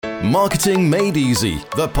Marketing Made Easy,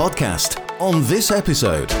 the podcast. On this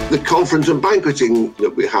episode, the conference and banqueting that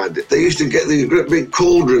we had, they used to get these great big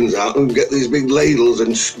cauldrons out and get these big ladles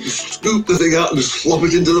and scoop the thing out and just flop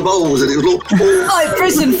it into the bowls, and it would look like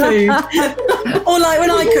prison food. Or like when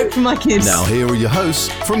I cook for my kids. Now here are your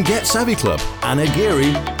hosts from Get Savvy Club, Anna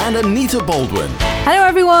Geary and Anita Baldwin. Hello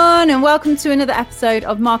everyone, and welcome to another episode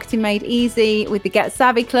of Marketing Made Easy with the Get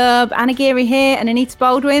Savvy Club. Anna Geary here and Anita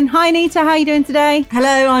Baldwin. Hi Anita, how are you doing today?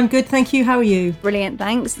 Hello, I'm good, thank you. How are you? Brilliant,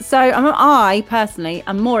 thanks. So I personally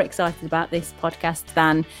am more excited about this podcast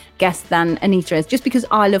than Anita is, just because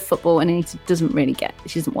I love football and Anita doesn't really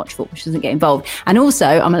she doesn't watch football, she doesn't get involved. And also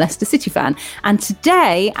I'm a Leicester City fan. And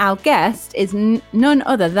today our guest is none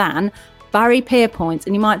other than Barry Pierpoint.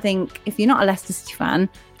 And you might think, if you're not a Leicester City fan,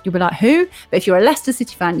 you'll be like, who? But if you're a Leicester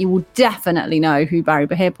City fan, you will definitely know who Barry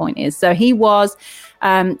Pierpoint is. So he was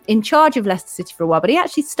in charge of Leicester City for a while, but he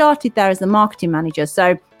actually started there as the marketing manager.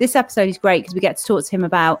 So this episode is great because we get to talk to him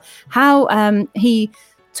about how he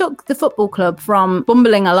took the football club from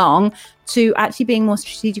bumbling along to actually being more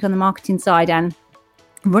strategic on the marketing side and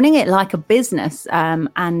running it like a business,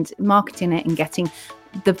 and marketing it and getting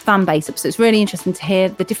the fan base up. So it's really interesting to hear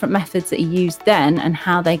the different methods that he used then and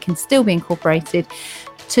how they can still be incorporated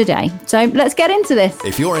today. So let's get into this.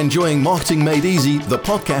 If you're enjoying Marketing Made Easy, the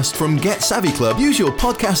podcast from Get Savvy Club, use your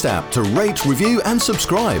podcast app to rate, review and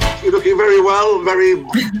subscribe. You're looking very well, very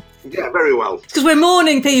well. Because we're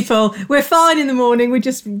morning people. We're fine in the morning. We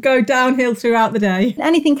just go downhill throughout the day.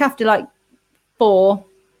 Anything after like 4,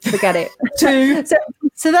 forget it. 2.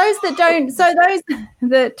 So those that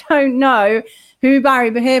don't know who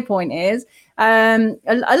Barry Pierpoint is,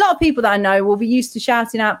 a lot of people that I know will be used to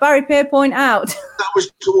shouting out, Barry Pierpoint out. That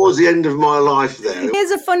was towards the end of my life there.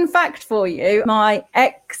 Here's a fun fact for you. My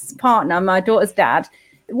ex-partner, my daughter's dad,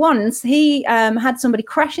 once he had somebody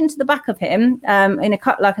crash into the back of him in a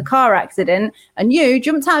car accident, and you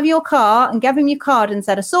jumped out of your car and gave him your card and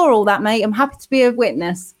said, I saw all that, mate. I'm happy to be a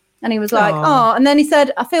witness. And he was like, oh, and then he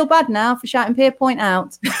said, I feel bad now for shouting Pierpoint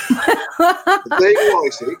out.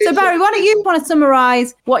 So Barry, why don't you want to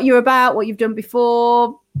summarise what you're about, what you've done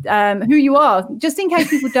before, who you are, just in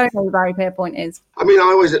case people don't know who Barry Pierpoint is. I mean,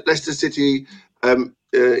 I was at Leicester City in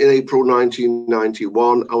April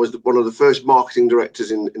 1991. I was one of the first marketing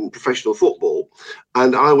directors in professional football,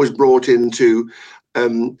 and I was brought in to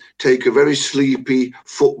take a very sleepy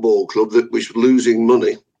football club that was losing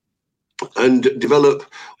money and develop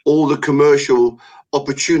all the commercial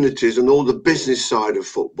opportunities and all the business side of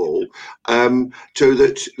football, so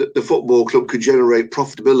that the football club could generate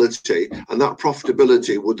profitability, and that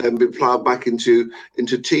profitability would then be ploughed back into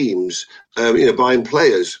teams, buying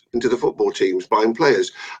players, into the football teams, buying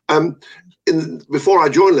players. Before I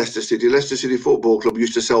joined Leicester City Football Club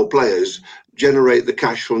used to sell players, generate the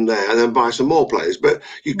cash from there, and then buy some more players. But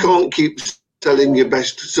you can't keep selling your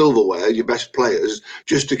best silverware, your best players,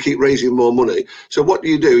 just to keep raising more money. So what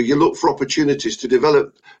do? You look for opportunities to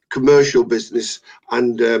develop commercial business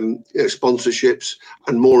and sponsorships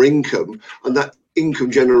and more income, and that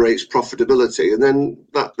income generates profitability, and then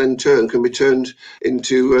that turn can be turned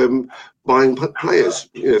into buying players,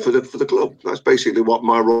 for the club. That's basically what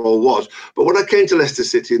my role was. But when I came to Leicester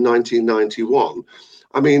City in 1991,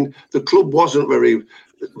 I mean, the club wasn't very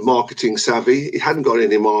marketing savvy. It hadn't got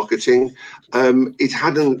any marketing. It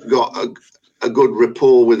hadn't got a good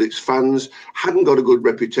rapport with its fans. Hadn't got a good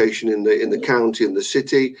reputation in the county and the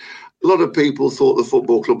city. A lot of people thought the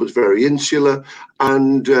football club was very insular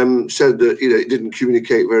and said that it didn't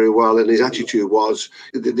communicate very well. And his attitude was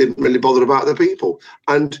they didn't really bother about the people.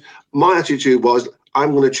 And my attitude was,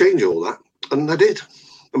 I'm going to change all that, and I did.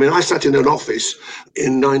 I mean, I sat in an office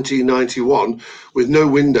in 1991 with no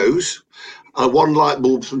windows. One light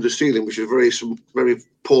bulb from the ceiling, which was very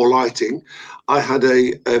poor lighting. I had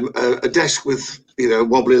a desk with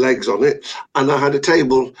wobbly legs on it, and I had a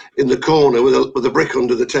table in the corner with a brick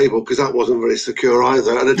under the table because that wasn't very secure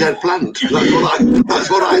either, and a dead plant. That's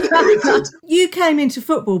what I inherited. You came into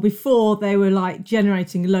football before they were like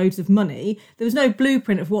generating loads of money. There was no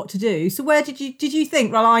blueprint of what to do. So where did you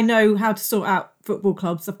think, well, I know how to sort out football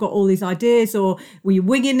clubs, I've got all these ideas, or were you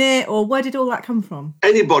winging it, or where did all that come from?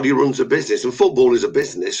 Anybody runs a business, and football is a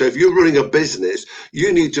business. So if you're running a business,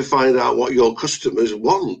 you need to find out what your customers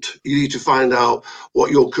want. You need to find out what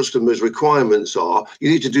your customers' requirements are. You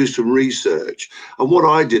need to do some research. And what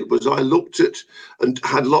I did was I looked at and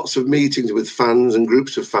had lots of meetings with fans and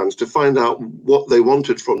groups of fans to find out what they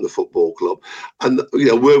wanted from the football club, and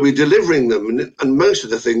were we delivering them? And most of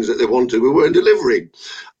the things that they wanted, we weren't delivering.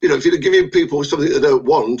 If you're giving people something they don't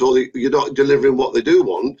want, or you're not delivering what they do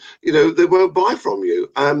want, they won't buy from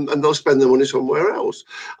you, and they'll spend their money somewhere else.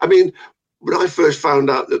 I mean, when I first found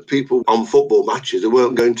out that people on football matches, they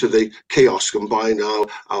weren't going to the kiosk and buying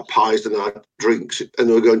our pies and our drinks, and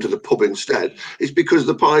they were going to the pub instead, it's because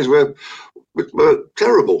the pies were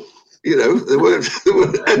terrible. You know, they weren't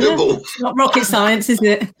edible. It's not rocket science, is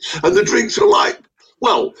it? And the drinks were like,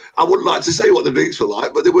 well, I wouldn't like to say what the drinks were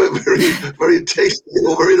like, but they weren't very, very tasty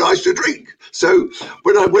or very nice to drink. So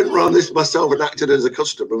when I went around this myself and acted as a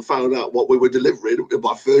customer and found out what we were delivering in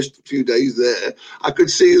my first few days there, I could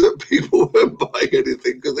see that people weren't buying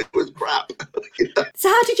anything because it was crap. So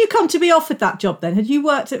how did you come to be offered that job then? Had you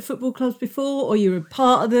worked at football clubs before, or you were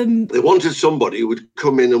part of them? They wanted somebody who would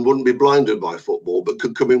come in and wouldn't be blinded by football, but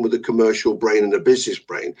could come in with a commercial brain and a business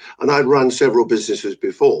brain. And I'd run several businesses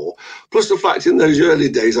before. Plus the fact in those early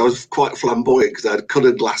days, I was quite flamboyant because I had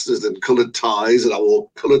coloured glasses and coloured ties, and I wore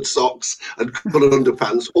coloured socks and coloured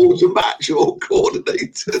underpants, all to match, all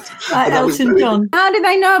coordinated. Like Elton John. How did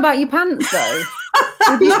they know about your pants, though?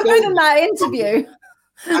 Did you show them that interview?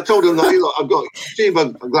 I told them that, look, I've got, you can see my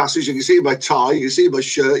glasses, you can see my tie, you can see my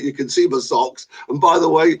shirt, you can see my socks, and by the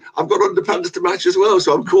way, I've got underpants to match as well,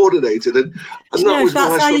 so I'm coordinated. And that was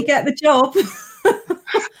that's how you get the job.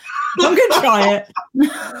 I'm going to try it.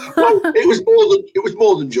 Well, it was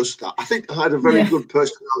more than just that. I think I had a very good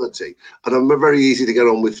personality, and I'm very easy to get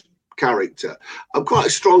on with character. I'm quite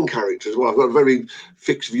a strong character as well. I've got very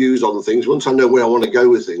fixed views on things once I know where I want to go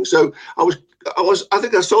with things. So I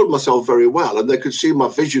think I sold myself very well, and they could see my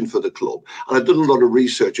vision for the club. And I'd done a lot of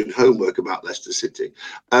research and homework about Leicester City.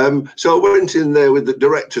 So I went in there with the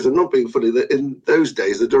directors, and not being funny, that in those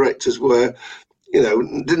days the directors were, you know,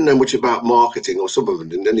 didn't know much about marketing, or some of them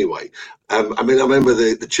didn't anyway. I remember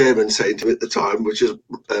the chairman saying to me at the time, which is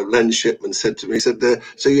Len Shipman, said to me, he said,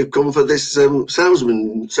 so you've come for this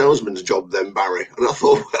salesman's job then, Barry? And I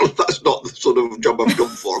thought, well, that's not the sort of job I've come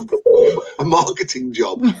for. I've come for a marketing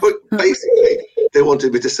job. But basically, they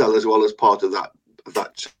wanted me to sell as well as part of that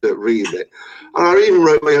remit. And I even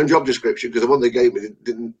wrote my own job description because the one they gave me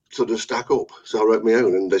didn't sort of stack up. So I wrote my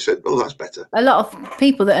own, and they said, oh, that's better. A lot of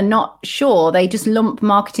people that are not sure, they just lump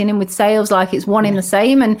marketing in with sales like it's one in the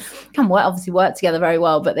same, and can obviously work together very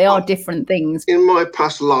well, but they are different things. In my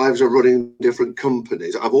past lives of running different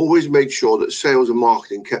companies, I've always made sure that sales and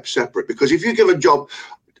marketing kept separate, because if you give a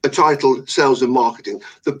title, sales and marketing,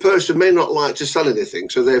 the person may not like to sell anything,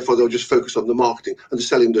 so therefore they'll just focus on the marketing, and the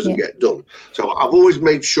selling doesn't get done. So I've always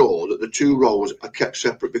made sure that the two roles are kept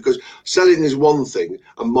separate, because selling is one thing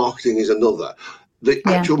and marketing is another. The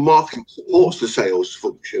actual marketing supports the sales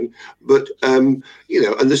function, but and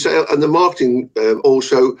the marketing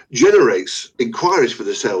also generates inquiries for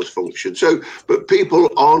the sales function. So, but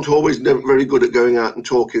people aren't always very good at going out and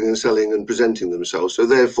talking and selling and presenting themselves. So,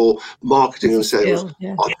 therefore, marketing and sales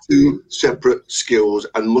are two separate skills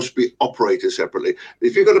and must be operated separately.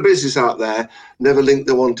 If you've got a business out there, never link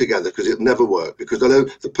the one together, because it'll never work. Because I know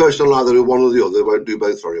the person will either do one or the other; they won't do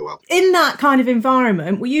both very well. In that kind of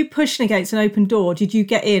environment, were you pushing against an open door? Did you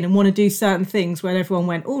get in and want to do certain things when everyone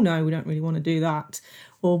went, oh no, we don't really want to do that?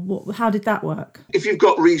 Or how did that work? If you've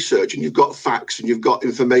got research and you've got facts and you've got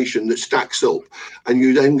information that stacks up, and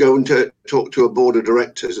you then go and talk to a board of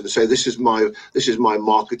directors and say, this is my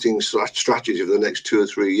marketing strategy for the next 2 or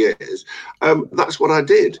 3 years, that's what I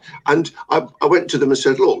did. And I went to them and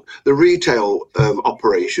said, look, the retail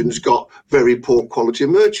operations got very poor quality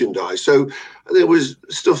merchandise. So there was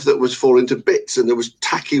stuff that was falling to bits, and there was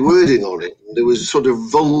tacky wording on it. There was sort of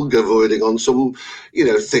vulgar wording on some,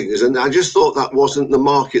 things. And I just thought that wasn't the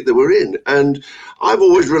market that we're in. And I've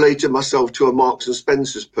always related myself to a Marks and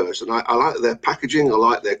Spencer's person. I like their packaging, I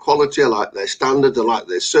like their quality, I like their standards, I like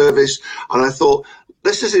their service. And I thought,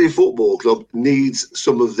 Leicester City Football Club needs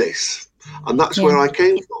some of this. And that's where I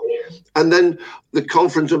came from. And then the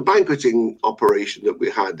conference and banqueting operation that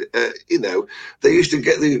we had, they used to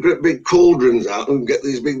get these great big cauldrons out and get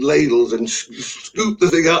these big ladles and scoop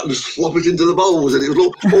the thing out and slop it into the bowls. And it was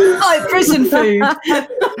all like prison food.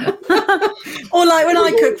 Or like when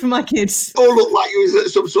I cook for my kids. All looked like it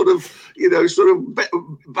was some sort of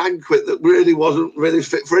banquet that really wasn't really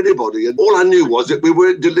fit for anybody. And all I knew was that we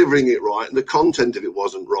weren't delivering it right, and the content of it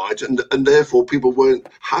wasn't right, and therefore people weren't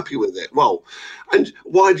happy with it. Well, and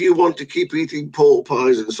why do you want to keep eating pork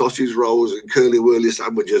pies and sausage rolls and curly-whirly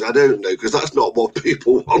sandwiches? I don't know, because that's not what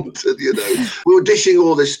people wanted, We were dishing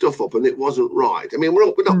all this stuff up, and it wasn't right. I mean, we're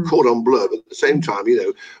not caught on blur, but at the same time,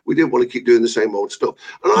 we didn't want to keep doing the same old stuff.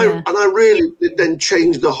 And I really did then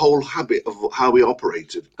change the whole habit of how we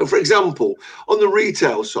operated. And for example, on the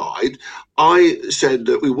retail side, I said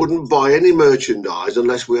that we wouldn't buy any merchandise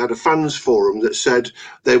unless we had a fans forum that said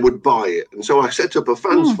they would buy it. And so I set up a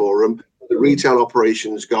fans forum, the retail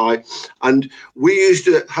operations guy, and we used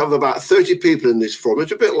to have about 30 people in this forum.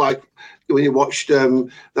 It's a bit like when you watched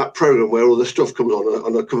that program where all the stuff comes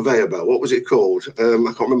on a conveyor belt. What was it called? I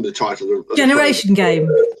can't remember the title. Of Generation Game.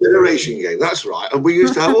 Generation Game, that's right. And we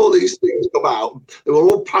used to have all these things come out. They were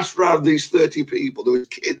all passed around these 30 people. There were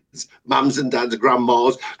kids, mums and dads,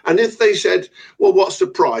 grandmas. And if they said, well, what's the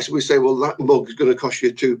price? We say, well, that mug is going to cost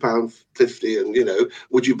you £2.50, and, you know,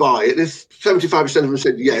 would you buy it? And if 75% of them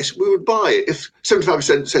said yes, we would buy it. If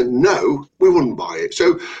 75% said no, we wouldn't buy it.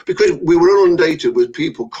 So because we were inundated with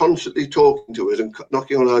people constantly talking to us and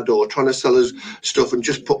knocking on our door, trying to sell us stuff and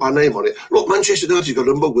just put our name on it. Look, Manchester United's got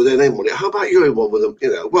a mug with their name on it. How about you in one with them?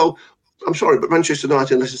 You know, well, I'm sorry, but Manchester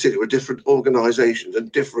United and Leicester City were different organisations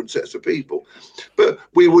and different sets of people. But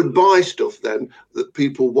we would buy stuff then that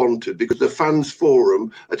people wanted because the fans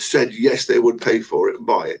forum had said, yes, they would pay for it and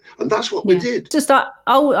buy it. And that's what we did. Just that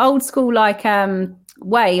old school, like,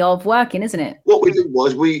 way of working, isn't it? What we did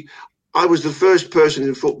was I was the first person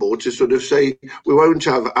in football to sort of say, we won't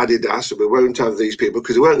have Adidas and we won't have these people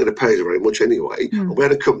because they weren't going to pay us very much anyway. And we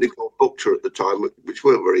had a company called Bukta at the time, which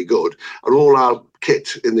weren't very good. And all our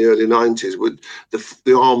kit in the early 90s,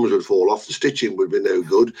 the arms would fall off, the stitching would be no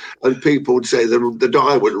good. And people would say the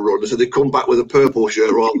dye would run. So they'd come back with a purple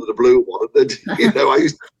shirt rather than a blue one. And you know, I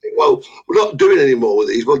used to think, well, we're not doing any more with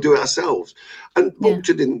these, we'll do it ourselves. And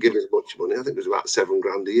Bukta didn't give us much money. I think it was about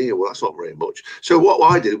 £7,000 a year. Well, that's not very much. So what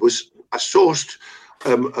I did was I sourced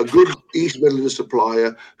a good East Midlands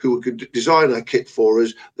supplier who could design our kit for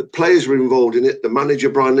us. The players were involved in it. The manager,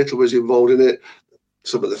 Brian Little, was involved in it.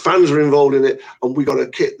 Some of the fans were involved in it. And we got a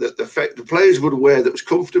kit that the players would wear that was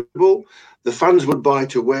comfortable. The fans would buy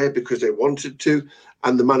to wear because they wanted to.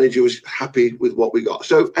 And the manager was happy with what we got.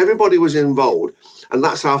 So everybody was involved. And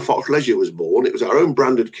that's how Fox Leisure was born. It was our own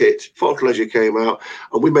branded kit. Fox Leisure came out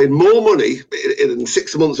and we made more money in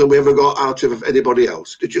 6 months than we ever got out of anybody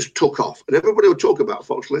else. It just took off. And everybody would talk about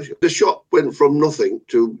Fox Leisure. The shop went from nothing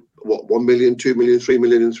to, 1 million, 2 million, 3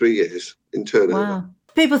 million in 3 years in turnover. Wow.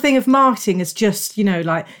 People think of marketing as just, you know,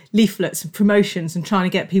 like leaflets and promotions and trying to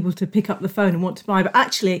get people to pick up the phone and want to buy. But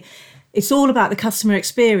actually, it's all about the customer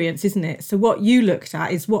experience, isn't it? So what you looked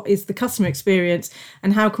at is what is the customer experience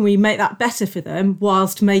and how can we make that better for them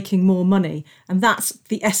whilst making more money? And that's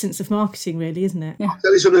the essence of marketing, really, isn't it? Yeah. I'll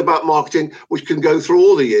tell you something about marketing, which can go through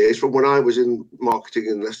all the years from when I was in marketing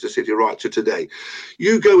in Leicester City right to today.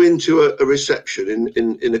 You go into a reception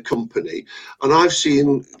in a company, and I've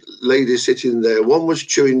seen ladies sitting there. One was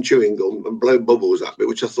chewing gum and blowing bubbles at me,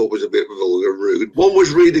 which I thought was a bit vulgar, rude. One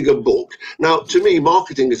was reading a book. Now, to me,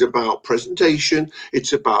 marketing is about presentation,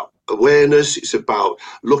 it's about awareness, it's about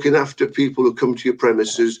looking after people who come to your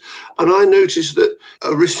premises. And I noticed that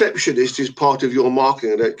a receptionist is part of your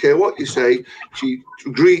marketing. I don't care what you say, she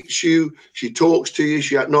greets you, she talks to you,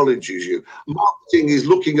 she acknowledges you. Marketing is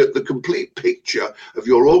looking at the complete picture of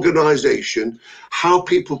your organisation, how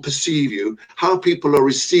people perceive you, how people are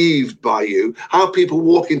received by you, how people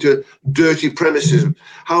walk into dirty premises,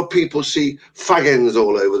 how people see fag ends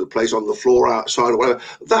all over the place on the floor, outside, or whatever.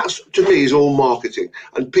 That's, to me, is all marketing.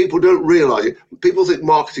 And people don't realise it. People think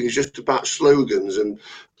marketing is just about slogans and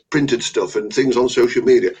printed stuff and things on social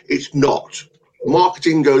media. It's not.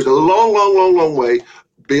 Marketing goes a long way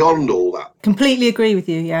beyond all that. Completely agree with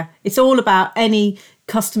you, yeah. It's all about any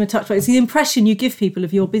customer touch point. It's the impression you give people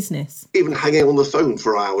of your business. Even hanging on the phone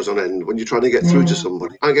for hours on end when you're trying to get through to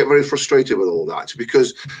somebody. I get very frustrated with all that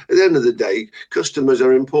because at the end of the day, customers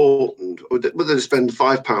are important. Whether they spend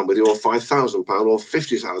 £5 with you or £5,000 or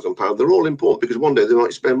 £50,000, they're all important because one day they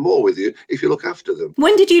might spend more with you if you look after them.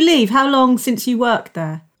 When did you leave? How long since you worked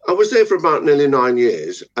there? I was there for about nearly 9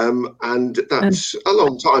 years, and that's a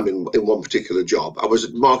long time in one particular job. I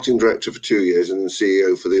was marketing director for 2 years and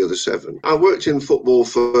CEO for the other 7. I worked in football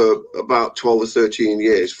for about 12 or 13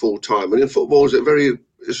 years full time, and in football it was a very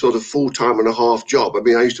sort of full time and a half job. I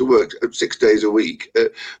mean, I used to work 6 days a week.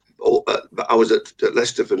 I was at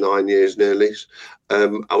Leicester for 9 years nearly.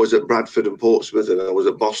 I was at Bradford and Portsmouth, and I was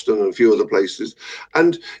at Boston and a few other places.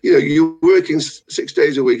 And, you know, you're working 6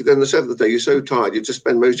 days a week. Then the 7th day, you're so tired, you just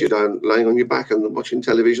spend most of your time laying on your back and watching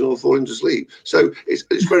television or falling to sleep. So it's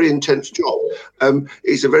a very intense job.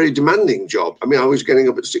 It's a very demanding job. I mean, I was getting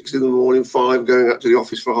up at 6 in the morning, 5, going up to the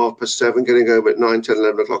office for 7:30, getting home at 9, 10,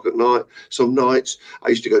 11 o'clock at night. Some nights I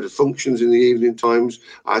used to go to functions in the evening times.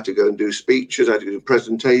 I had to go and do speeches. I had to do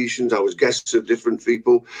presentations. I was guests of different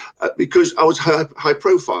people because I was high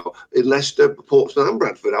profile in Leicester, Portsmouth and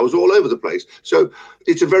Bradford. I was all over the place. So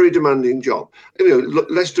it's a very demanding job.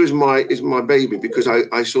 Leicester is my baby, because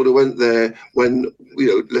I sort of went there when,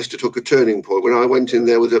 Leicester took a turning point. When I went in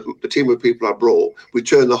there with a team of people I brought, we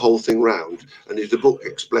turned the whole thing round. And as the book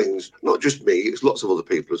explains, not just me, it's lots of other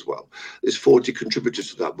people as well. There's 40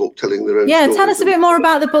 contributors to that book telling their own stories. Tell us a bit more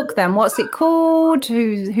about the book then. What's it called?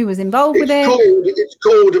 Who was involved with it? It's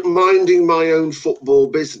called Minding My Own Football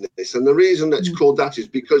Business. And the reason that's called that is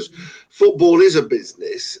because football is a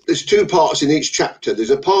business. There's two parts in each chapter. There's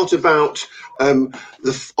a part about on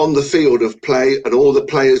the field of play, and all the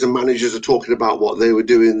players and managers are talking about what they were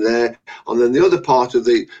doing there. And then the other part of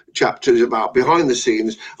the chapter is about behind the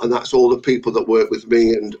scenes, and that's all the people that work with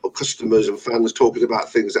me and customers and fans talking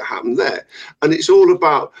about things that happen there. And it's all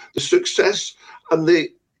about the success and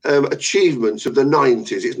the achievements of the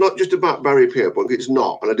 90s. It's not just about Barry Pierpoint. It's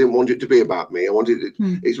not, and I didn't want it to be about me. I wanted it.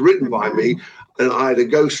 It's written by me, and I had a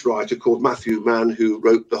ghostwriter called Matthew Mann who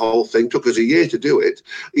wrote the whole thing. Took us a year to do it.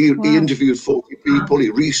 He interviewed 40 people. He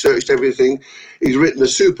researched everything. He's written a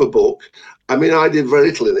super book. I mean, I did very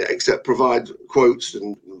little in it except provide quotes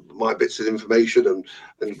and my bits of information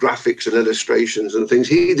and graphics and illustrations and things.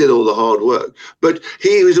 He did all the hard work, but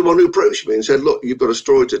he was the one who approached me and said, "Look, you've got a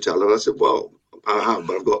story to tell." And I said, "Well, I have,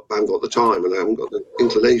 but I haven't got the time and I haven't got the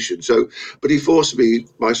inclination." So, but he forced me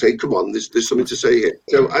by saying, "Come on, there's something to say here."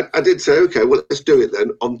 So I did say, "Okay, well, let's do it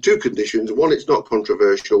then on two conditions. One, it's not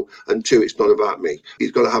controversial, and two, it's not about me.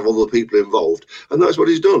 He's got to have other people involved." And that's what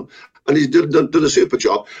he's done. And he's done a super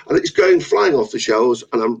job, and it's going flying off the shelves.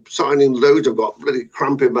 And I'm signing loads. I've got really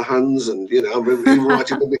cramp in my hands, and I'm even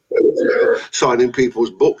writing signing people's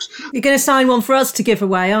books. You're going to sign one for us to give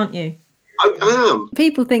away, aren't you? I am.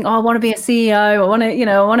 People think, I want to be a CEO.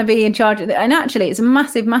 I want to be in charge of it. And actually, it's a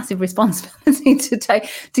massive, massive responsibility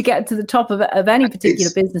to get to the top of any particular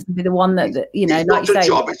business and be the one that it's like not you a say.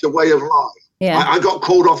 job. It's a way of life. Yeah. I got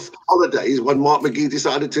called off holidays when Mark McGee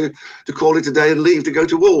decided to call it a day and leave to go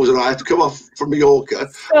to Wolves, and I had to come off from Mallorca,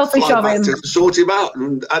 Selfish fly of back him. to sort him out.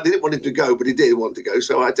 And I didn't want him to go, but he did want to go,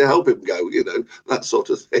 so I had to help him go. That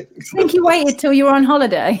sort of thing. I think you waited till you were on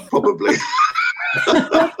holiday. Probably.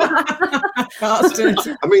 Bastard.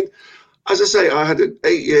 I mean, as I say, I had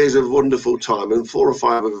 8 years of wonderful time, and 4 or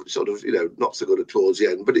 5 of sort of, not so good towards the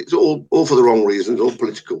end, but it's all for the wrong reasons, all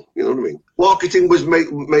political, you know what I mean? Marketing was made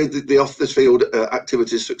the off-the-field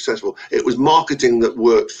activities successful. It was marketing that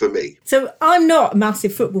worked for me. So I'm not a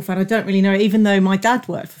massive football fan. I don't really know it, even though my dad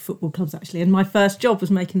worked for football clubs, actually. And my first job was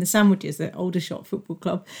making the sandwiches at Aldershot Football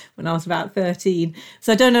Club when I was about 13.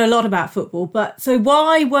 So I don't know a lot about football. But so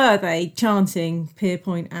why were they chanting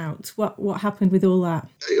Pierpoint out? What happened with all that?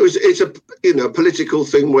 It's a political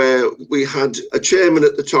thing where we had a chairman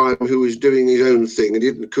at the time who was doing his own thing and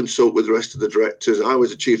didn't consult with the rest of the directors. I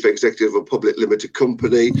was a chief executive of a public limited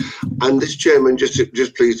company, and this chairman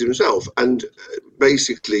just pleased himself. And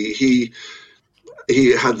basically he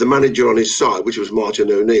had the manager on his side, which was Martin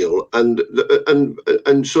O'Neill, and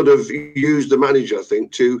sort of used the manager, I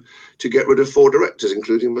think, to get rid of 4 directors,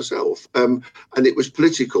 including myself. And it was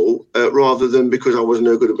political rather than because I wasn't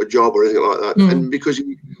no good at my job or anything like that. And because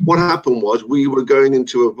what happened was we were going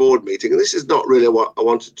into a board meeting, and this is not really what I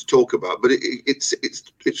wanted to talk about, but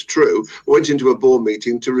it's true. We went into a board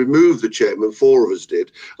meeting to remove the chairman. 4 of us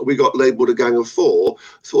did, and we got labelled a gang of 4.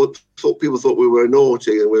 People thought we were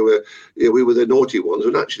naughty, and we were the naughty ones,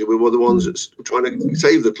 and actually we were the ones that were trying to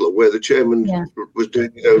save the club, where the chairman was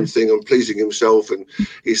doing his own thing and pleasing himself, and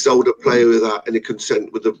he sold a player without any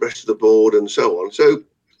consent with the rest of the board and so on. So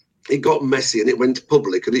it got messy and it went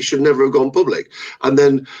public, and it should never have gone public. And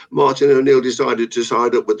then Martin O'Neill decided to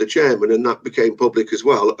side up with the chairman, and that became public as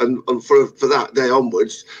well. And for that day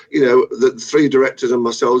onwards, the 3 directors and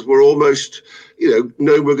myself were almost,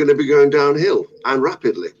 know we're going to be going downhill, and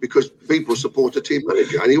rapidly, because people support a team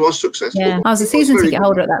manager, and he was successful. Yeah, I was a season ticket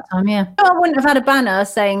holder at that time. Yeah, I wouldn't have had a banner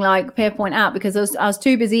saying like Pierpoint out, because I was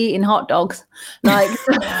too busy eating hot dogs. Like,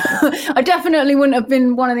 I definitely wouldn't have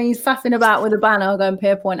been one of these faffing about with a banner going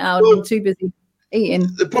Pierpoint out. Well, I'm too busy eating.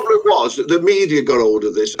 The problem was that the media got hold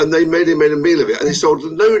of this, and they made a meal of it, and they sold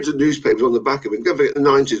loads of newspapers on the back of it. Don't forget, in the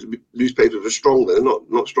 90s, newspapers were strong then,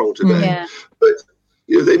 not strong today. Yeah. But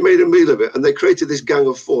they made a meal of it, and they created this gang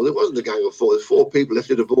of 4. There wasn't a gang of 4. There's 4 people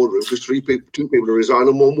left in the boardroom because 2 people resigned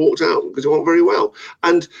and 1 walked out because it went very well.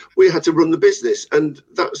 And we had to run the business, and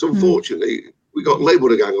that's unfortunately. We got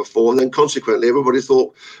labelled a gang of 4, and then consequently everybody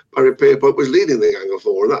thought Barry Pierpoint was leading the gang of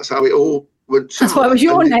 4, and that's how it all went. That's why it was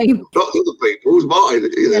your name. Not the other people, it was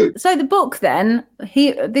mine. So the book then,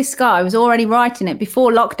 this guy was already writing it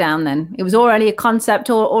before lockdown then? It was already a concept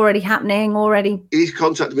already happening already? He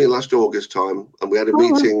contacted me last August time, and we had a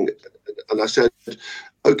meeting And I said,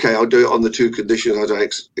 okay, I'll do it on the two conditions as I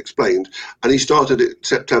explained. And he started it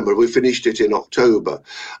September. We finished it in October,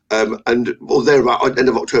 thereabout end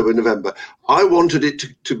of October, November. I wanted it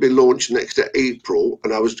to be launched next to April,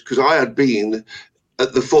 and because I had been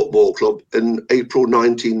at the football club in April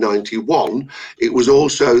 1991. It was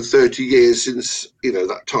also 30 years since,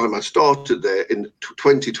 that time I started there in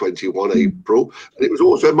 2021, April. And it was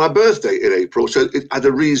also my birthday in April. So it had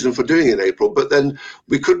a reason for doing it in April. But then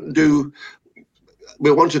we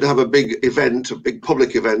wanted to have a big event, a big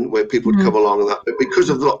public event where people would come along and that. But because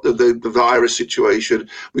of the virus situation,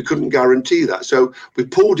 we couldn't guarantee that. So we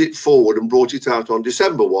pulled it forward and brought it out on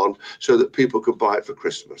December 1 so that people could buy it for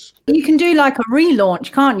Christmas. You can do like a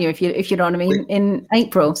relaunch, can't you, if you know what I mean, in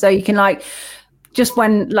April. So you can just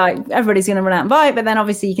when everybody's going to run out and buy it, but then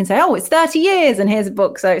obviously you can say, oh, it's 30 years and here's a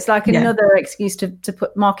book. So it's another excuse to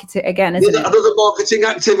market it again, isn't it? Another marketing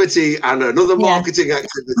activity, Anna, another marketing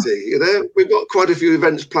activity. We've got quite a few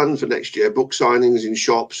events planned for next year, book signings in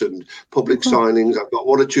shops and public signings. I've got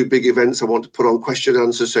one or two big events I want to put on, question and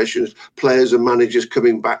answer sessions, players and managers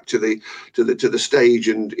coming back to the stage,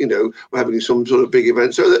 and we're having some sort of big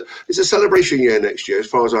event. So that it's a celebration year next year as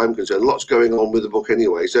far as I'm concerned. Lots going on with the book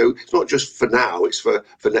anyway. So it's not just for now. It's for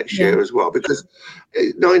next year as well, because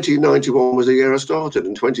 1991 was the year I started,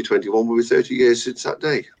 and 2021 will be 30 years since that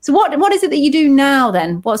day. So what is it that you do now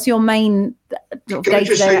then? What's your main Can I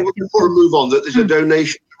just say, before I move on, that there's a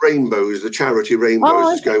donation to Rainbows, the charity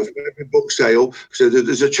Rainbows is going for every book sale. So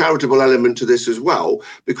there's a charitable element to this as well,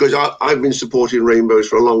 because I've been supporting Rainbows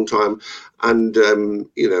for a long time, and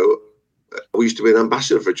I used to be an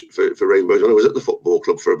ambassador for Rainbows when I was at the football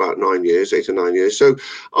club for about 8 or 9 years. So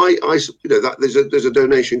there's a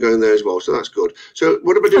donation going there as well. So that's good. So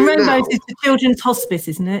what am I doing now? Rainbows is the Children's Hospice,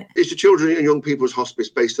 isn't it? It's the Children and Young People's Hospice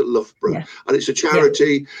based at Loughborough, and it's a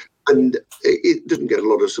charity. And it doesn't get a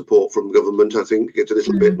lot of support from government. I think it gets a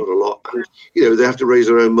little bit, not a lot. And, they have to raise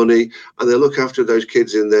their own money, and they look after those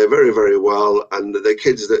kids in there very, very well. And they're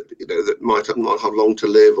kids that, that might not have long to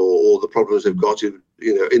live, or the problems they've got in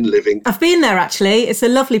living. I've been there, actually. It's a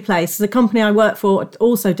lovely place. The company I work for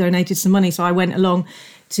also donated some money, so I went along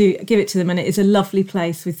to give it to them. And it is a lovely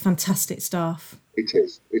place with fantastic staff. It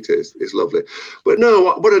is. It's lovely. But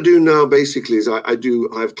no, what I do now basically is I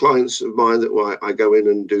have clients of mine that I go in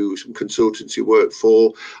and do some consultancy work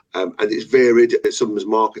for, and it's varied. Some is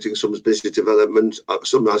marketing, some is business development.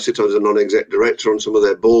 Some I sit as a non-exec director on some of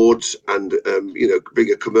their boards, and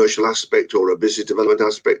bring a commercial aspect or a business development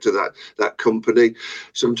aspect to that company.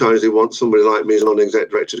 Sometimes they want somebody like me as a non-exec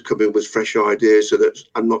director to come in with fresh ideas, so that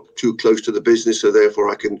I'm not too close to the business, so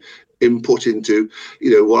therefore I can input into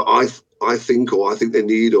what I think they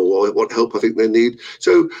need, or what help I think they need.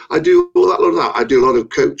 So I do a lot of that. I do a lot of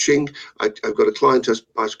coaching. I've got a client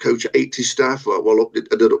I coach 80 staff. I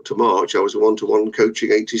did up to March. I was one-to-one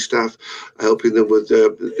coaching 80 staff, helping them with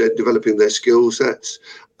developing their skill sets.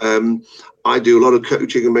 I do a lot of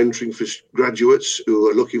coaching and mentoring for graduates who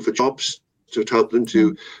are looking for jobs, to help them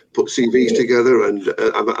to put CVs together. And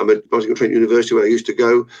I'm at Nottingham Trent University, where I used to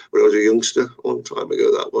go when I was a youngster. A long time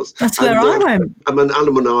ago that was. That's where I went. I'm an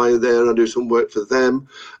alumni there, and I do some work for them.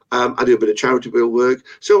 I do a bit of charitable work.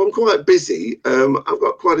 So I'm quite busy. I've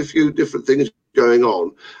got quite a few different things going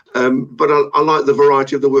on. But I like the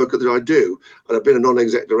variety of the work that I do. And I've been a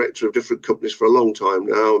non-exec director of different companies for a long time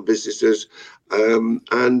now, and businesses.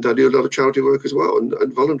 And I do a lot of charity work as well,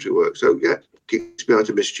 and voluntary work. So yeah, keeps me out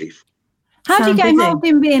of mischief. How do you get involved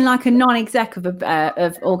in being like a non-exec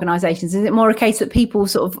of organisations? Is it more a case that people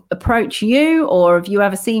sort of approach you, or have you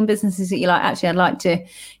ever seen businesses that you're like, actually, I'd like to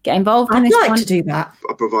get involved in this? I'd like to do that.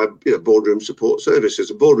 I provide boardroom support services.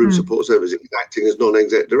 A boardroom support service is acting as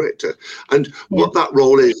non-exec director. And what that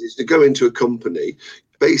role is to go into a company.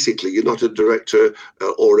 Basically, you're not a director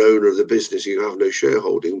or owner of the business. You have no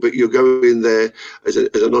shareholding, but you go in there as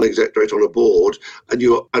a non-exec director on a board, and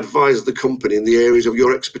you advise the company in the areas of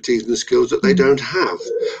your expertise and the skills that they don't have.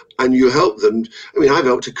 And you help them. I mean, I've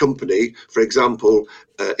helped a company, for example,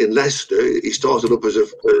 in Leicester. He started up as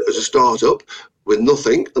a startup with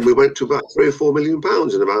nothing, and we went to about £3 or £4 million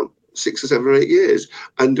in about 6 or 7 or 8 years,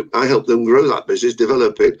 and I helped them grow that business,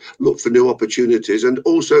 develop it, look for new opportunities, and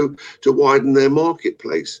also to widen their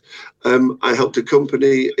marketplace. I helped a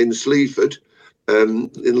company in Sleaford, in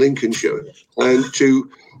Lincolnshire, and to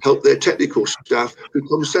help their technical staff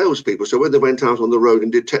become salespeople. So when they went out on the road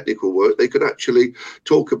and did technical work, they could actually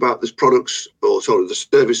talk about the products the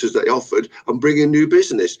services they offered and bring in new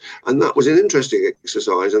business. And that was an interesting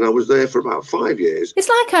exercise. And I was there for about 5 years. It's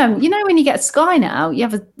like, when you get Sky now, you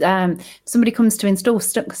have somebody comes to install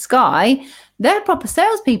Sky. They're proper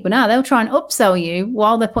salespeople now. They'll try and upsell you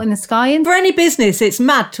while they're putting the Sky in. For any business, it's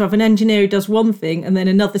mad to have an engineer who does one thing and then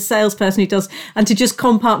another salesperson who does, and to just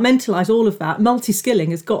compartmentalise all of that.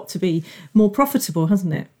 Multi-skilling has got to be more profitable,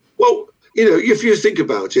 hasn't it? Well, if you think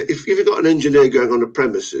about it, if you've got an engineer going on a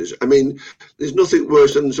premises, I mean, there's nothing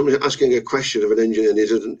worse than somebody asking a question of an engineer and he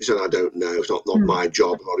said, I don't know, it's not my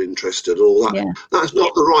job, I'm not interested, and all that. Yeah. That's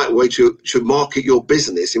not the right way to market your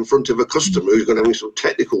business in front of a customer who's going to have some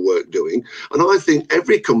technical work doing. And I think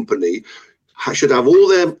every company should have all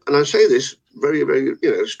their, and I say this very, very,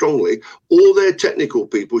 strongly, all their technical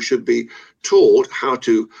people should be taught how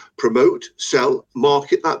to promote, sell,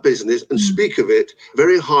 market that business and speak of it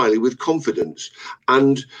very highly with confidence.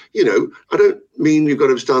 And, I don't mean you've got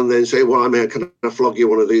to stand there and say, well, can I flog you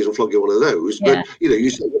one of these and flog you one of those? Yeah. But,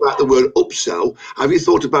 you think about the word upsell. Have you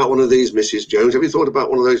thought about one of these, Mrs. Jones? Have you thought about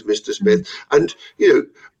one of those, Mr. Smith? And,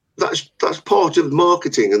 that's part of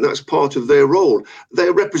marketing, and that's part of their role.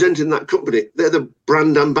 They're representing that company. They're the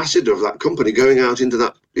brand ambassador of that company, going out into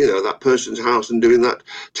that, that person's house and doing that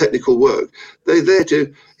technical work. They're there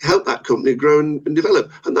to help that company grow and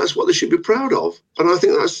develop, and that's what they should be proud of. And I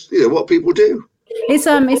think that's what people do. It's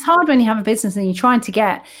hard when you have a business and you're trying to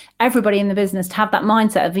get everybody in the business to have that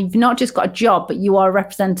mindset of you've not just got a job, but you are a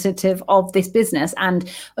representative of this business, and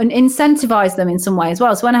incentivize them in some way as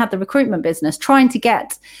well. So when I had the recruitment business, trying to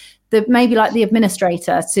get maybe the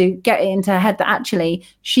administrator to get it into her head that actually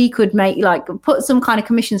she could put some kind of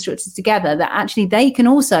commission structures together that actually they can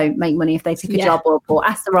also make money if they take a job or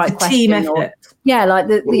ask the right question. Team effort. They're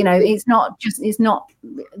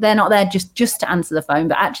not there just to answer the phone,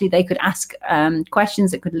 but actually they could ask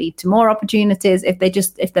questions that could lead to more opportunities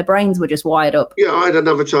if their brains were just wired up. Yeah, I had an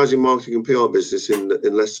advertising, marketing and PR business in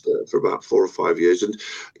Leicester for about 4 or 5 years, and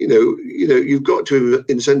you've got to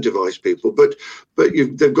incentivize people, but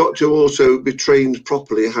they've got to also be trained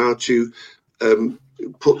properly how to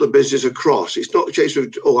put the business across. It's not a case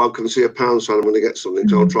of, I can see a pound sign, I'm going to get something,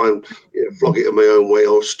 so I'll try and flog it in my own way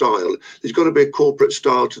or style. There's got to be a corporate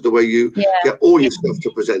style to the way you get all your stuff to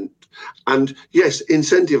present. And yes,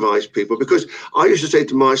 incentivize people, because I used to say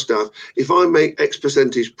to my staff, if I make X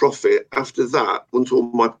percentage profit, after that, once all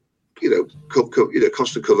my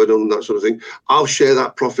cost are covered and that sort of thing, I'll share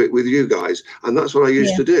that profit with you guys. And that's what I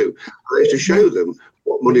used to do. I used to show them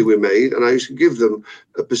what money we made, and I used to give them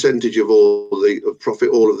a percentage of all the profit,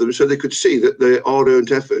 all of them, so they could see that their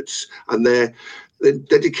hard-earned efforts and their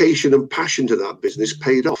dedication and passion to that business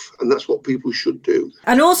paid off, and that's what people should do.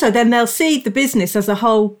 And also then they'll see the business as a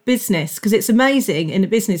whole business, because it's amazing in a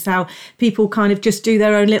business how people kind of just do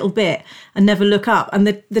their own little bit and never look up. And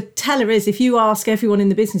the teller is, if you ask everyone in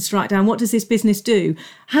the business to write down what does this business do,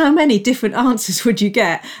 how many different answers would you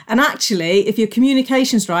get? And actually, if your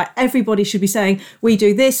communication's right, everybody should be saying, we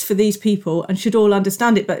do this for these people, and should all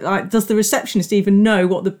understand it. But does the receptionist even know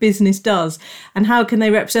what the business does? And how can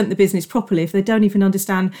they represent the business properly if they don't even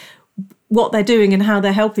understand what they're doing and how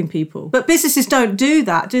they're helping people? But businesses don't do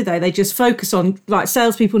that, do they? They just focus on,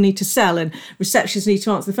 salespeople need to sell and receptionists need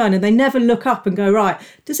to answer the phone, and they never look up and go, right,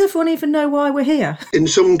 does everyone even know why we're here? In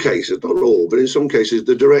some cases, not all, but in some cases,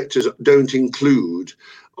 the directors don't include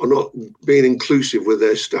or not being inclusive with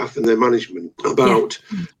their staff and their management about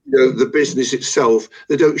the business itself.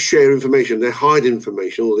 They don't share information, they hide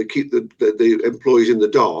information, or they keep the employees in the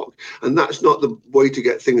dark, and that's not the way to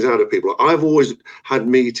get things out of people. I've always had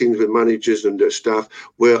meetings with managers and their staff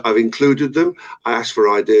where I've included them. I ask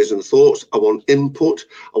for ideas and thoughts. I want input.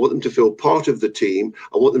 I want them to feel part of the team.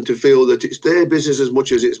 I want them to feel that it's their business as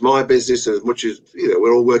much as it's my business, as much as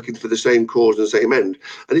we're all working for the same cause and the same end.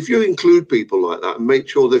 And if you include people like that and make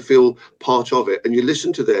sure they feel part of it, and you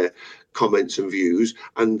listen to their comments and views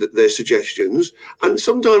and their suggestions, and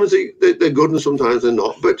sometimes they're good and sometimes they're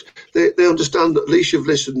not, but they understand that at least you've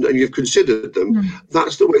listened and you've considered them.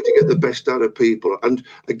 That's the way to get the best out of people. And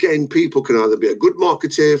again, people can either be a good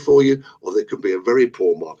marketeer for you, or they can be a very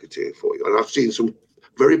poor marketeer for you. And I've seen some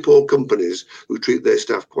very poor companies who treat their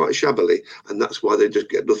staff quite shabbily, and that's why they just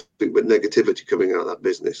get nothing but negativity coming out of that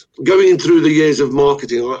business. Going through the years of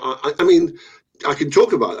marketing, I mean, I can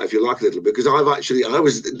talk about that if you like a little bit, because I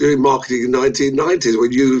was doing marketing in the 1990s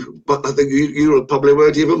when I think you probably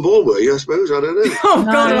weren't even born, were you? I suppose, I don't know. Oh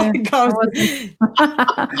God, I can't.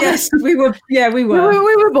 Yes, we were. Yeah, we were.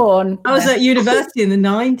 We were born. I was at university in the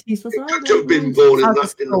 90s. Was I? You could have been born in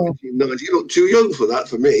 1990. You look too young for that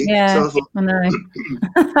for me. Yeah, so I know.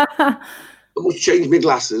 I must change my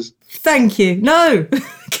glasses. Thank you. No,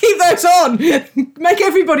 keep those on. Make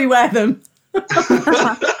everybody wear them.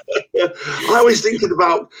 I was thinking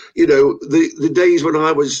about, the days when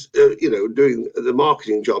I was, doing the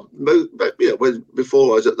marketing job,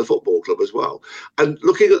 before I was at the football club as well, and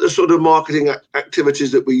looking at the sort of marketing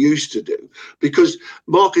activities that we used to do, because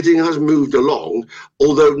marketing has moved along,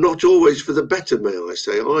 although not always for the better, may I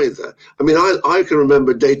say, either. I mean, I can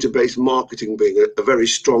remember database marketing being a very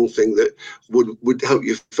strong thing that would help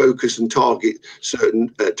you focus and target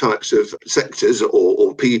certain types of sectors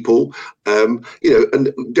or people. And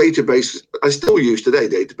database, I still use today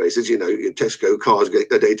databases, your Tesco cars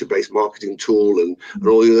get a database marketing tool and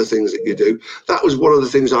all the other things that you do. That was one of the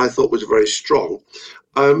things I thought was very strong.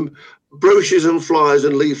 Brochures and flyers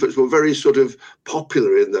and leaflets were very sort of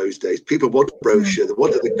popular in those days. People wanted a brochure, they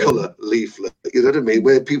wanted the colour leaflet, you know what I mean,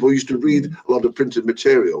 where people used to read a lot of printed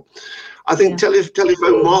material. I think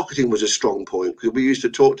telephone marketing was a strong point, because we used to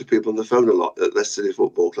talk to people on the phone a lot at Leicester City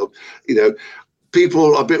Football Club.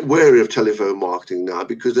 People are a bit wary of telephone marketing now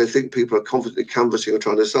because they think people are confidently canvassing or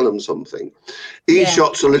trying to sell them something.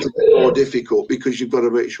 E-shop's a little bit more difficult because you've got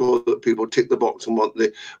to make sure that people tick the box and want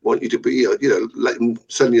you to be, let them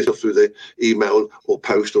send you stuff through the email or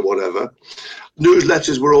post or whatever.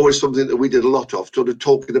 Newsletters were always something that we did a lot of, sort of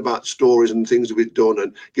talking about stories and things that we'd done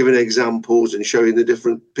and giving examples and showing the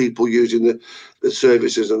different people using the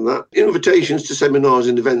services and that. Invitations to seminars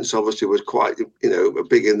and events obviously was quite,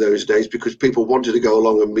 big in those days, because people wanted to go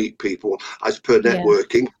along and meet people as per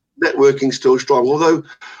networking. Networking's still strong, although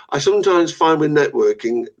I sometimes find with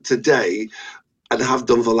networking today, and have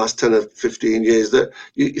done for the last 10 or 15 years, that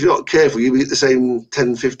if you're not careful, you meet the same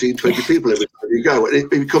 10, 15, 20 people every time you go. And it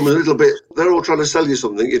becomes a little bit, they're all trying to sell you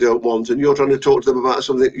something you don't want, and you're trying to talk to them about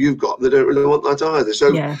something you've got, and they don't really want that either.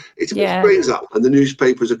 So it's a bit strange that. And the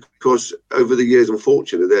newspapers, of course, over the years,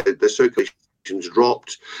 unfortunately, their circulation's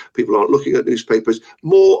dropped. People aren't looking at newspapers.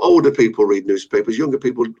 More older people read newspapers. Younger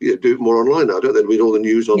people do it more online now, don't they? Read all the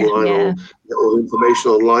news online or get all the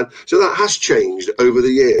information online. So that has changed over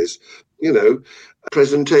the years.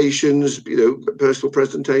 Presentations, personal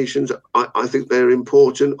presentations, I think they're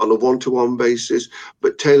important on a one-to-one basis,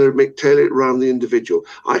 but tailor it around the individual.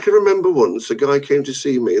 I can remember once a guy came to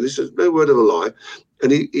see me, and this is no word of a lie,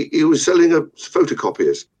 and he was selling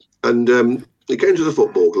photocopiers, and he came to the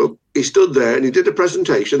football club. He stood there and he did a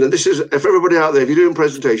presentation, and this is, if everybody out there, if you're doing a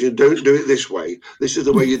presentation, don't do it this way. This is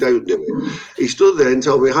the way you don't do it. He stood there and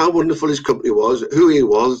told me how wonderful his company was, who he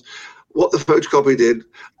was, what the photocopy did,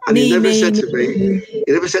 and he never said to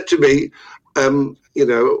me,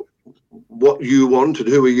 what you want and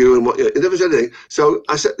who are you and what. He never said anything. So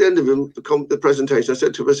I said at the end of the presentation, I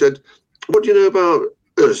said to him, what do you know about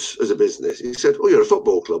us as a business? He said, oh, you're a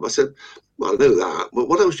football club. I said, well, I know that, but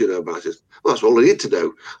what else do you know about us? Well, that's all I need to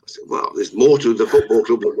know. I said, well, there's more to the football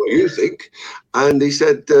club than what you think. And he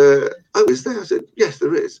said, oh, is there? I said, yes,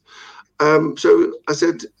 there is. So I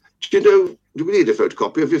said, do we need a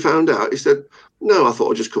photocopy? Have you found out? He said, no, I thought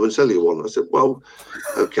I'd just come and sell you one. I said, well,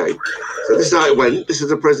 okay. So this is how it went. This is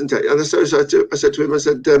a presentation. And so I said to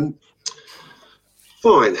him,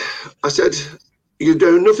 fine. I said, you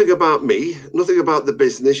know nothing about me, nothing about the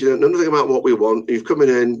business, you don't know nothing about what we want. You've come in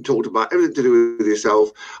and talked about everything to do with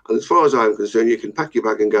yourself. And as far as I'm concerned, you can pack your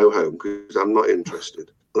bag and go home, because I'm not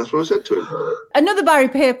interested. And that's what I said to him. Another Barry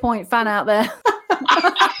Pierpoint fan out there.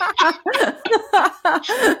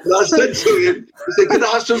 And I said to him, I said, can I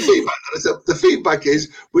have some feedback? And I said, the feedback is,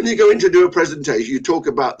 when you go in to do a presentation, you talk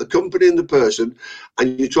about the company and the person,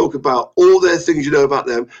 and you talk about all their things you know about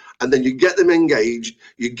them, and then you get them engaged,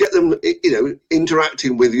 you get them,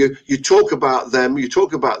 interacting with you, you talk about them, you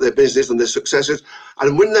talk about their business and their successes,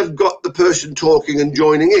 and when they've got the person talking and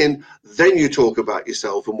joining in, then you talk about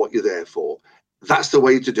yourself and what you're there for. That's the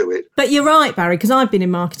way to do it. But you're right, Barry, because I've been in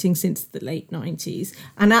marketing since the late 90s.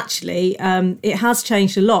 And actually, it has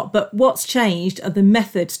changed a lot. But what's changed are the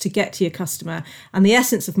methods to get to your customer. And the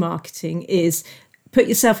essence of marketing is put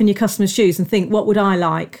yourself in your customer's shoes and think, what would I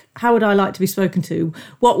like? How would I like to be spoken to?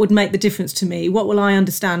 What would make the difference to me? What will I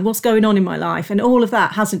understand? What's going on in my life? And all of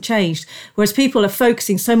that hasn't changed. Whereas people are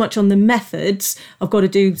focusing so much on the methods. I've got to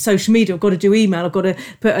do social media. I've got to do email. I've got to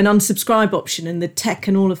put an unsubscribe option and the tech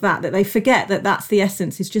and all of that they forget that that's the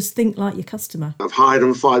essence, is just think like your customer. I've hired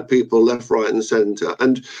and fired people left, right and centre.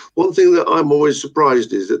 And one thing that I'm always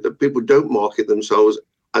surprised is that people don't market themselves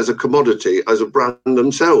as a commodity, as a brand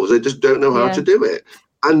themselves. They just don't know how to do it.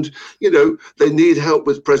 And, they need help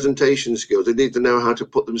with presentation skills. They need to know how to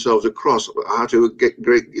put themselves across, how to gain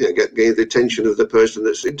the attention of the person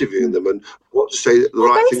that's interviewing them, and what to say the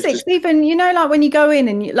right things. Basics, even, like when you go in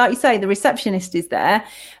and like you say, the receptionist is there,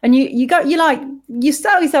 and you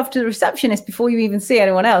sell yourself to the receptionist before you even see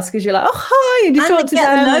anyone else, because you're like, oh, hi, and you talk to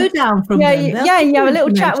them. The lowdown from them. You have a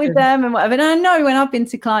little chat with them and whatever. And I know when I've been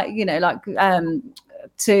to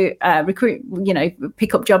to recruit,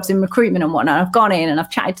 pick up jobs in recruitment and whatnot, I've gone in and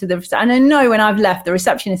I've chatted to and I know when I've left, the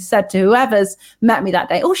receptionist said to whoever's met me that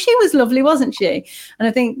day, oh, she was lovely, wasn't she? And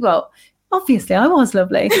I think, well, obviously I was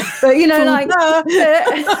lovely, but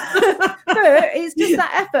it's just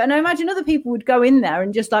that effort. And I imagine other people would go in there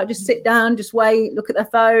and just sit down, just wait, look at their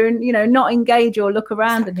phone, not engage or look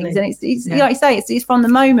around and things. And it's like you say, it's from the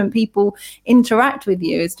moment people interact with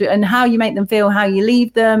you and how you make them feel, how you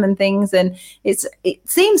leave them and things. And it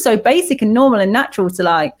seems so basic and normal and natural to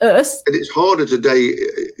us. And it's harder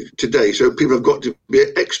today. So people have got to be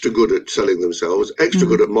extra good at selling themselves, extra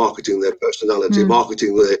good at marketing their personality,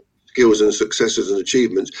 marketing their skills and successes and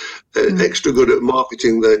achievements, extra good at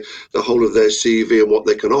marketing the whole of their CV and what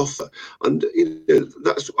they can offer. And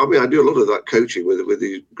I do a lot of that coaching with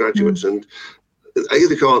these graduates, and A,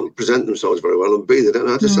 they can't present themselves very well, and B, they don't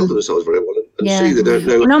know how to sell themselves very well, and C, they don't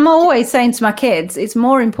know. And I'm always saying to my kids, it's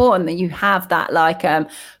more important that you have that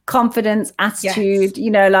confidence, attitude,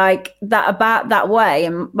 that about that way,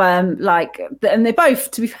 and and they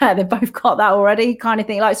both, to be fair, they both got that already, kind of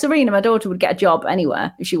thing. Like Serena, my daughter, would get a job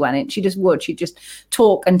anywhere if she went in. She just would. She'd just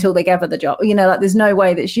talk until they gave her the job. There's no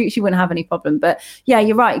way that she wouldn't have any problem. But yeah,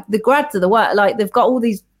 you're right. The grads of the work, they've got all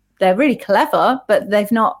these. They're really clever, but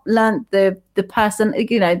they've not learned the person,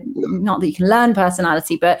 not that you can learn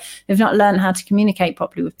personality, but they've not learned how to communicate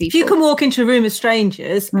properly with people. If you can walk into a room of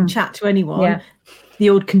strangers and chat to anyone, the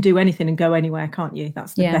old can do anything and go anywhere, can't you?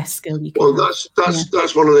 That's the best skill you can have.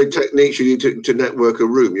 That's one of the techniques you need to network a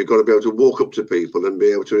room. You've got to be able to walk up to people and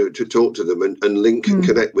be able to talk to them and link and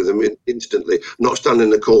connect with them instantly, not stand in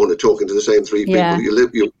the corner talking to the same three people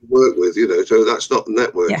you work with, so that's not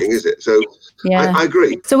networking, is it? So I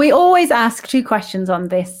agree. So we always ask 2 questions on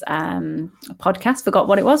this podcast. Forgot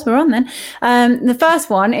what it was. We're on then. The first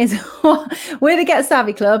one is, with the Get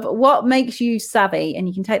Savvy Club, what makes you savvy? And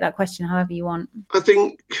you can take that question however you want. I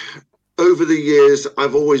think over the years,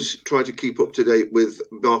 I've always tried to keep up to date with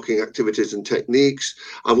marketing activities and techniques.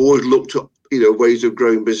 I've always looked at ways of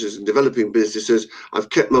growing business and developing businesses. I've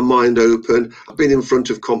kept my mind open. I've been in front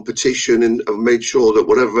of competition, and I've made sure that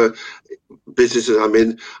whatever businesses I'm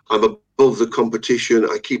in, I'm above the competition.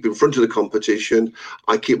 I keep in front of the competition.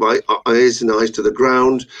 I keep my ears and eyes to the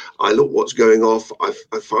ground. I look what's going off. I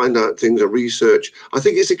find out things. I research. I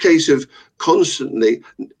think it's a case of constantly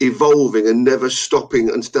evolving and never stopping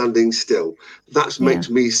and standing still. That makes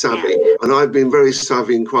me savvy. And I've been very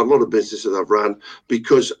savvy in quite a lot of businesses I've ran,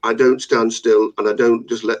 because I don't stand still and I don't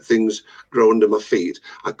just let things grow under my feet.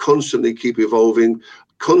 I constantly keep evolving,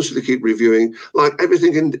 constantly keep reviewing. Like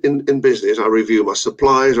everything in business, I review my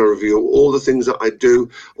suppliers, I review all the things that I do,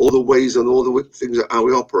 all the ways and all the things that how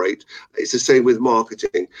we operate. It's the same with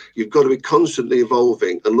marketing. You've got to be constantly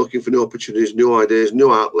evolving and looking for new opportunities, new ideas,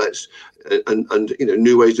 new outlets, and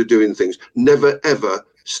new ways of doing things. Never ever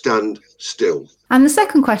stand still. And the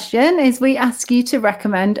second question is, we ask you to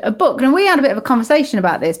recommend a book. And we had a bit of a conversation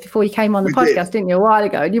about this before you came on the podcast, didn't you, a while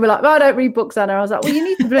ago? And you were like, well, I don't read books, Anna. I was like, well, you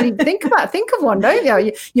need to really think of one, don't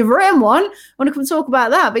you? You've written one. I want to come talk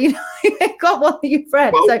about that. But you've got one that you've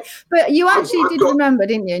read. Well, but you actually did remember,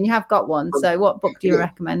 didn't you? And you have got one. So what book do you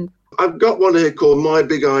recommend? I've got one here called My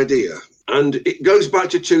Big Idea. And it goes back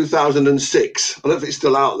to 2006. I don't know if it's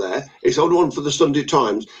still out there. It's on one for the Sunday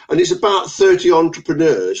Times. And it's about 30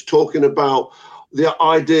 entrepreneurs talking about the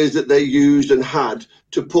ideas that they used and had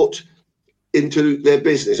to put into their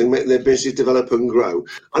business and make their business develop and grow.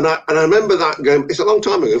 And I remember that going, it's a long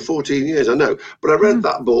time ago, 14 years, I know. But I read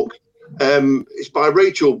that book. It's by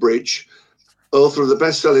Rachel Bridge, author of the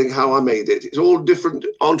best-selling How I Made It. It's all different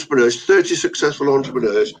entrepreneurs, 30 successful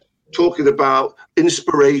entrepreneurs, talking about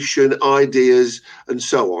inspiration, ideas, and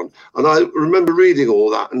so on. And I remember reading all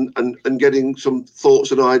that and getting some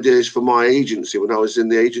thoughts and ideas for my agency when I was in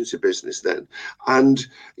the agency business then. And,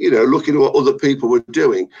 looking at what other people were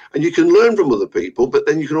doing. And you can learn from other people, but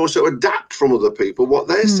then you can also adapt from other people what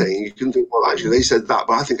they're saying. You can think, well, actually, they said that,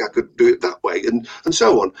 but I think I could do it that way, and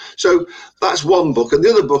so on. So that's one book. And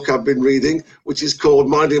the other book I've been reading, which is called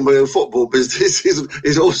Minding My Own Football Business,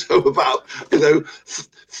 is also about,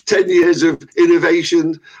 10 years of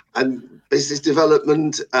innovation and business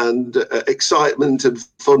development and excitement and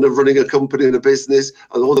fun of running a company and a business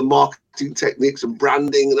and all the marketing techniques and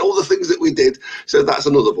branding and all the things that we did. So that's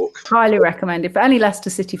another book. Highly recommended for any Leicester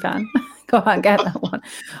City fan. Go out and get that one.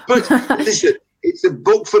 But listen, it's a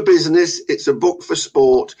book for business, it's a book for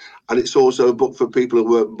sport, and it's also a book for people who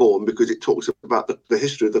weren't born, because it talks about the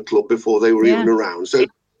history of the club before they were even around. So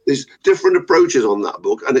there's different approaches on that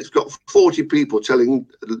book, and it's got 40 people telling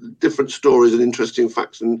different stories and interesting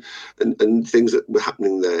facts and things that were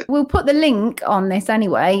happening there. We'll put the link on this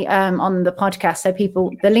anyway, on the podcast, so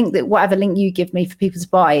people, whatever link you give me for people to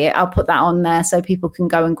buy it, I'll put that on there so people can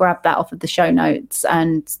go and grab that off of the show notes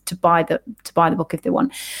and to buy the book if they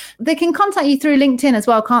want. They can contact you through LinkedIn as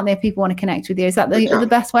well, can't they, if people want to connect with you? Is that the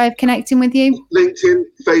best way of connecting with you? LinkedIn,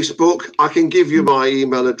 Facebook. I can give you my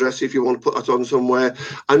email address if you want to put that on somewhere.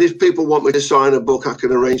 And if people want me to sign a book, I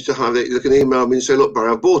can arrange to have it. They can email me and say, look,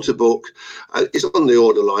 Barry, I bought a book. It's on the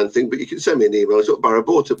order line thing, but you can send me an email. It's, look, Barry, I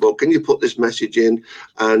bought a book. Can you put this message in,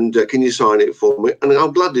 and can you sign it for me? And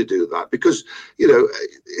I'll gladly do that, because,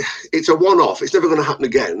 it's a one-off. It's never going to happen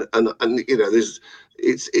again. And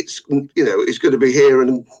it's going to be here,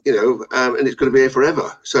 and it's going to be here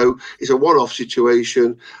forever. So it's a one-off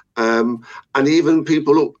situation. And even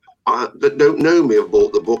people that don't know me have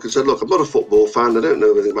bought the book and said, look, I'm not a football fan, I don't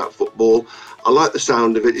know anything about football, I like the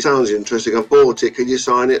sound of it, it sounds interesting, I've bought it, can you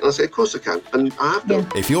sign it? And I say, of course I can, and I have done.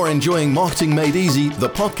 If you're enjoying Marketing Made Easy, the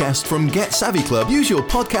podcast from Get Savvy Club, use your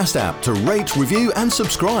podcast app to rate, review and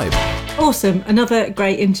subscribe. Awesome, another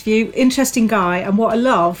great interview, interesting guy. And what I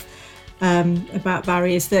love about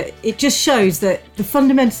Barry is that it just shows that the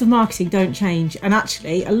fundamentals of marketing don't change, and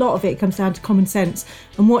actually a lot of it comes down to common sense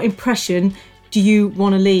and what impression do you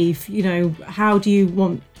want to leave? How do you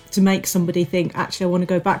want to make somebody think, actually, I want to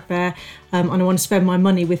go back there and I want to spend my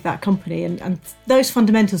money with that company? And those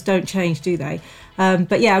fundamentals don't change, do they?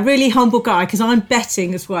 But yeah, a really humble guy, because I'm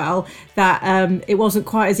betting as well that it wasn't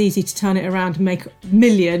quite as easy to turn it around and make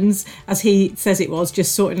millions as he says it was,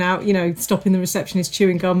 just sorting out, stopping the receptionist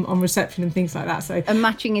chewing gum on reception and things like that. So and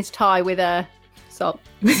matching his tie with a sock.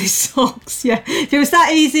 With his socks, yeah. If it was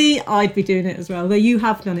that easy, I'd be doing it as well. Though you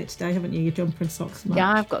have done it today, haven't you? Your jumper and socks.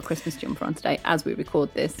 Yeah, I've got a Christmas jumper on today as we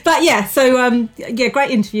record this. But yeah, so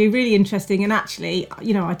great interview, really interesting. And actually,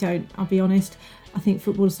 I'll be honest, I think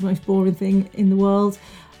football is the most boring thing in the world.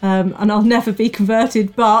 And I'll never be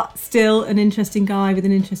converted, but still an interesting guy with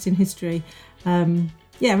an interesting history.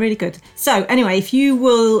 Yeah, really good. So anyway, if you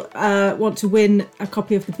will want to win a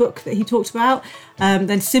copy of the book that he talked about,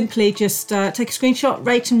 then simply just take a screenshot,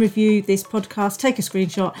 rate and review this podcast, take a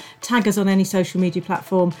screenshot, tag us on any social media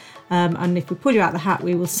platform, and if we pull you out of the hat,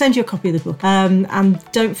 we will send you a copy of the book. And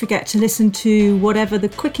don't forget to listen to whatever the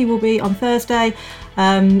quickie will be on Thursday.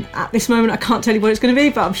 At this moment, I can't tell you what it's going to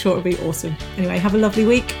be, but I'm sure it'll be awesome. Anyway, have a lovely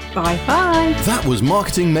week. Bye. Bye. That was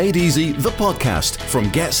Marketing Made Easy, the podcast from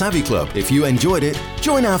Get Savvy Club. If you enjoyed it,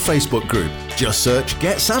 join our Facebook group. Just search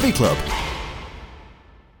Get Savvy Club.